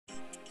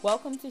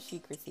Welcome to She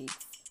Critiques,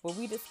 where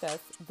we discuss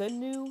the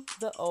new,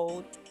 the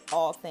old,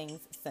 all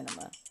things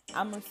cinema.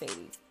 I'm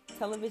Mercedes,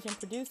 television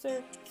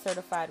producer,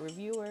 certified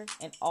reviewer,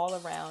 and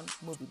all-around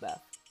movie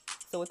buff.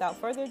 So without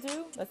further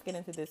ado, let's get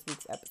into this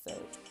week's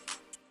episode.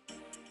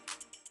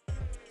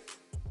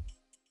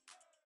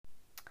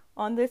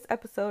 On this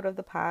episode of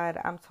the pod,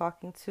 I'm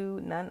talking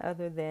to none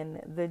other than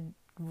the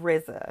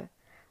RZA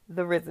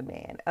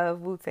man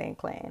of Wu-Tang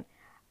Clan.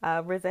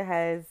 RZA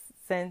has,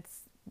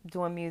 since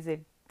doing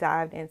music,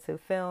 dived into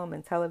film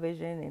and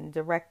television and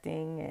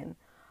directing and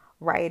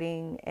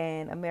writing,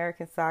 and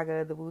American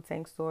Saga, The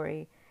Wu-Tang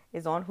Story,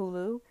 is on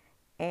Hulu,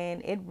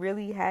 and it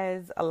really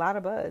has a lot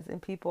of buzz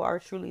and people are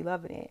truly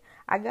loving it.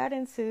 I got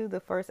into the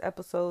first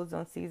episodes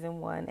on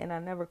season 1 and I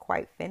never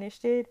quite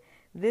finished it.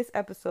 This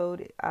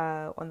episode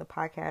on the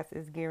podcast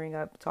is gearing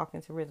up talking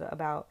to RZA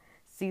about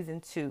season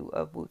 2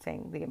 of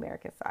Wu-Tang, The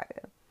American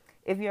Saga.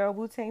 If you're a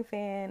Wu-Tang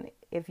fan,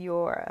 if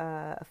you're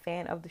a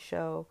fan of the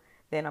show,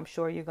 then I'm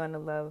sure you're going to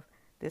love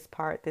this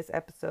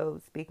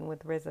episode, speaking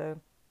with RZA.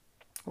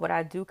 What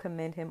I do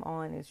commend him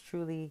on is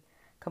truly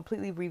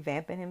completely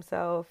revamping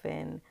himself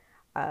and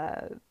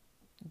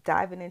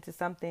diving into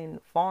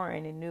something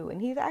foreign and new.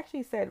 And he's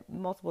actually said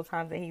multiple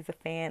times that he's a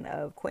fan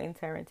of Quentin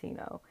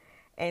Tarantino.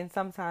 And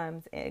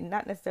sometimes, and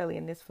not necessarily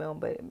in this film,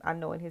 but I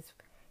know in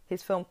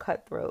his film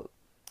Cutthroat,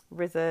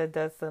 RZA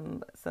does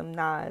some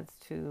nods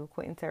to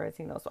Quentin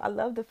Tarantino. So I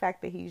love the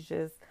fact that he's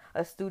just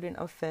a student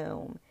of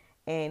film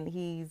and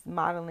he's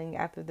modeling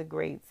after the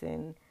greats,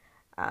 and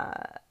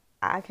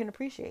I can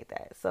appreciate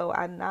that. So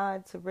I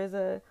nod to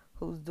RZA,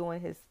 who's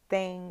doing his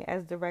thing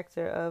as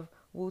director of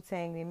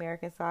Wu-Tang, The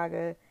American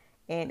Saga.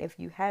 And if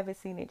you haven't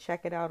seen it,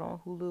 check it out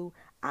on Hulu.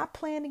 I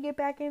plan to get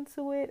back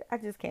into it. I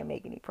just can't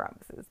make any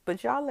promises.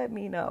 But y'all let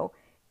me know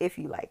if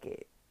you like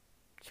it.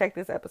 Check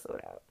this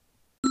episode out.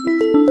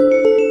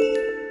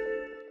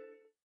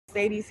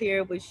 Mercedes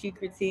here with She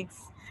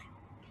Critiques.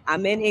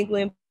 I'm in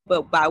England,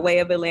 but by way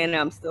of Atlanta,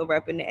 I'm still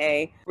repping the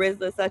A.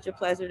 RZA, such a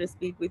pleasure to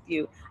speak with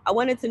you. I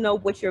wanted to know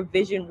what your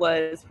vision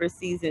was for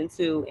season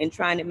 2 and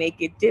trying to make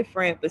it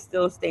different, but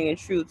still staying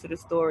true to the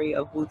story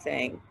of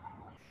Wu-Tang.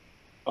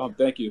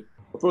 Thank you.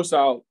 First,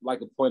 I'd like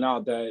to point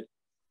out that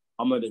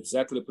I'm an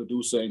executive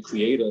producer and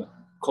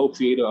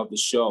co-creator of the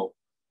show.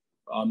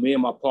 Me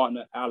and my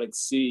partner, Alex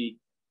C.,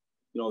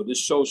 this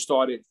show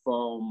started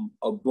from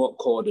a book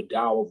called The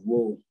Tao of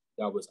Wu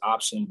that was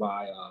optioned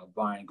by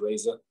Brian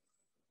Grazer.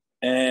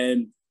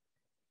 And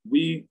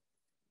we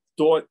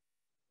thought,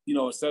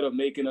 instead of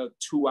making a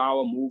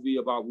 2-hour movie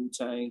about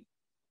Wu-Tang,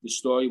 the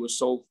story was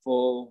so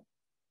full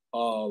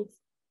of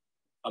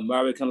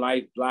American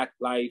life, Black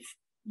life,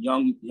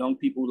 young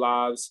people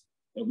lives,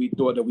 and we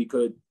thought that we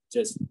could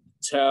just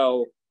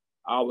tell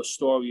our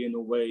story in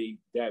a way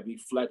that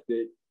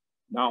reflected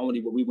not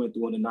only what we went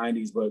through in the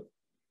 90s, but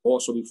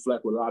also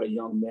reflect with a lot of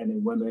young men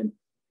and women,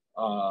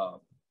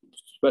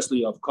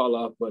 especially of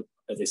color. But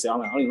as they say, I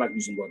don't even like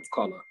using the word of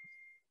color.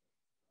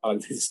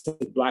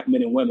 Black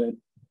men and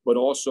women, but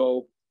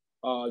also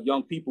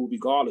young people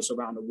regardless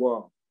around the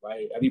world,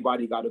 right?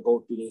 Everybody got to go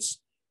through this,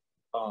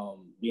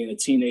 being a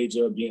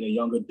teenager, being a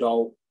young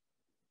adult,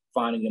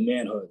 finding a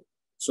manhood.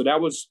 So that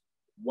was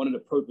one of the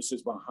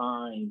purposes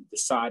behind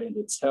deciding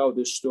to tell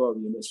this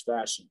story in this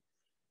fashion.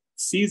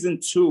 Season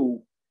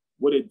 2,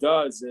 what it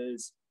does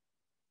is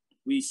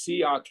we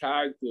see our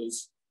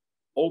characters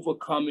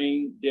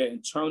overcoming their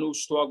internal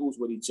struggles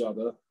with each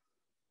other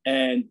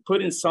and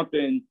putting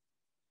something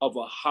of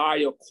a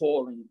higher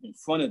calling in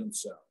front of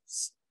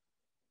themselves.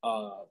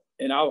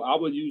 And I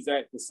would use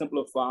that to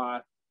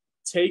simplify,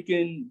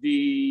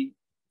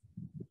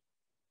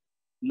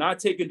 not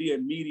taking the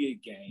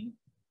immediate gain,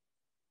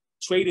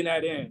 trading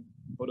that in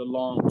for the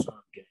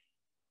long-term gain.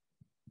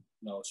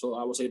 So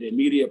I would say the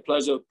immediate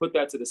pleasure, put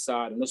that to the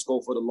side and let's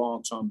go for the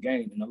long-term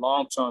gain. And the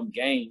long-term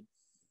gain,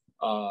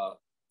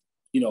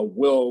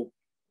 will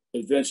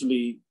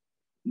eventually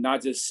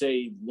not just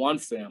save one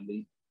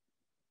family,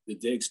 the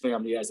Diggs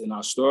family as in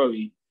our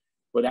story,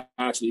 but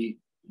actually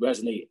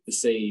resonate to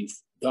save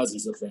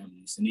dozens of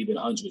families and even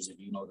hundreds if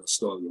you know the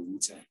story of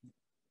Wu-Tang.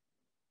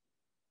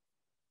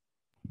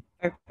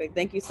 Perfect.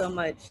 Thank you so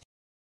much.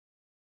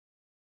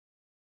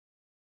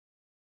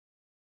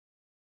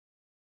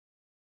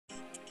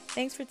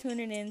 Thanks for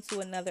tuning in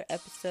to another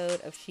episode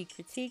of She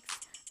Critiques.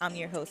 I'm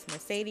your host,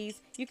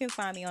 Mercedes. You can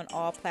find me on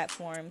all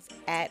platforms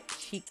at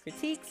She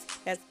Critiques.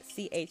 That's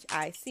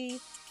CHICCRITIQUES.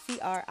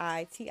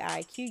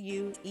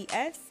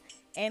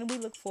 And we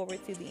look forward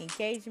to the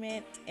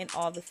engagement and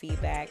all the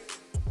feedback.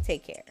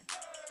 Take care.